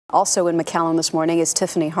Also in McAllen this morning is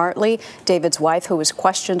Tiffany Hartley, David's wife, who was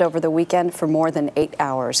questioned over the weekend for more than 8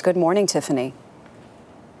 hours. Good morning, Tiffany.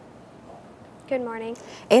 Good morning.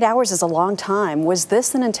 8 hours is a long time. Was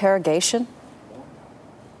this an interrogation?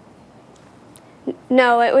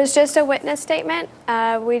 No, it was just a witness statement.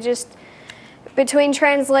 Between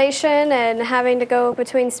translation and having to go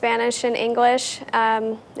between Spanish and English,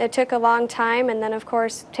 it took a long time, and then of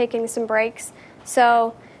course taking some breaks.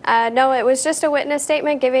 So no, it was just a witness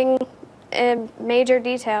statement giving major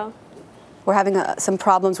detail. We're having some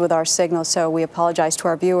problems with our signal, so we apologize to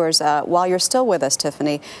our viewers. While you're still with us,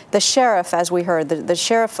 Tiffany, the sheriff, as we heard, the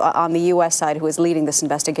sheriff on the U.S. side who is leading this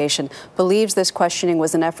investigation believes this questioning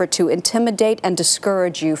was an effort to intimidate and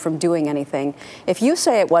discourage you from doing anything. If you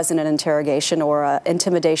say it wasn't an interrogation or an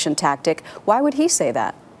intimidation tactic, why would he say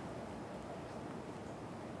that?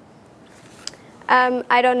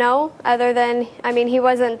 I don't know, other than, I mean, he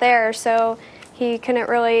wasn't there, so he couldn't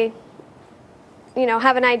really,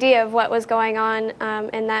 have an idea of what was going on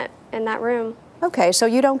in that room. Okay, so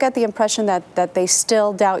you don't get the impression that they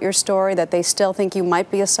still doubt your story, that they still think you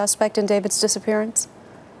might be a suspect in David's disappearance?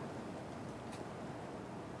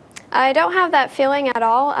 I don't have that feeling at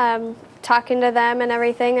all. Talking to them and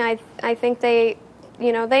everything, I think they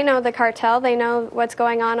know the cartel, they know what's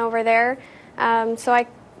going on over there. So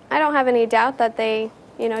I don't have any doubt that they,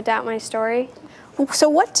 doubt my story. So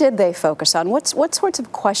what did they focus on? What sorts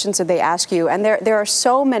of questions did they ask you? And there are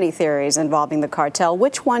so many theories involving the cartel.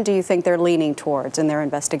 Which one do you think they're leaning towards in their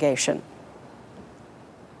investigation?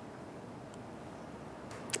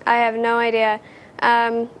 I have no idea.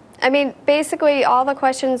 I mean, basically all the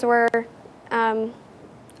questions were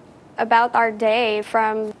about our day,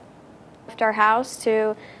 from our house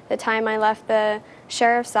to the time I left the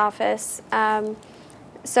sheriff's office.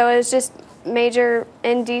 So it was just major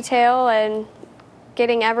in detail and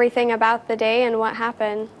getting everything about the day and what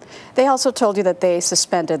happened. They also told you that they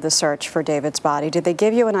suspended the search for David's body. Did they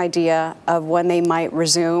give you an idea of when they might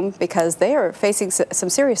resume? Because they are facing some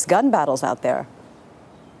serious gun battles out there.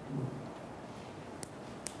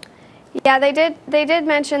 Yeah, they did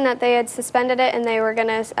mention that they had suspended it and they were going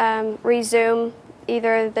to resume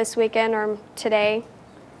either this weekend or today.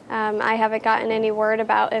 I haven't gotten any word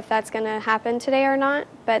about if that's going to happen today or not,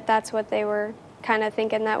 but that's what they were kind of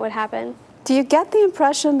thinking that would happen. Do you get the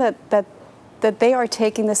impression that they are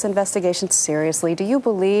taking this investigation seriously? Do you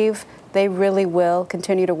believe they really will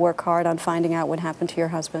continue to work hard on finding out what happened to your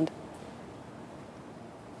husband?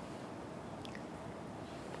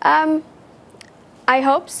 I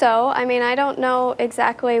hope so. I mean, I don't know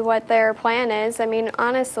exactly what their plan is. I mean,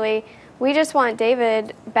 honestly, we just want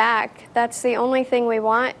David back. That's the only thing we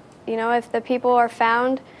want. If the people are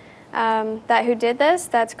found who did this,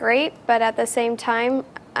 that's great. But at the same time,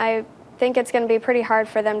 I think it's going to be pretty hard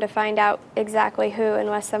for them to find out exactly who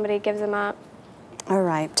unless somebody gives them up. All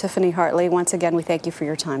right. Tiffany Hartley, once again, we thank you for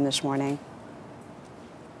your time this morning.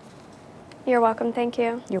 You're welcome. Thank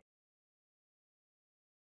you.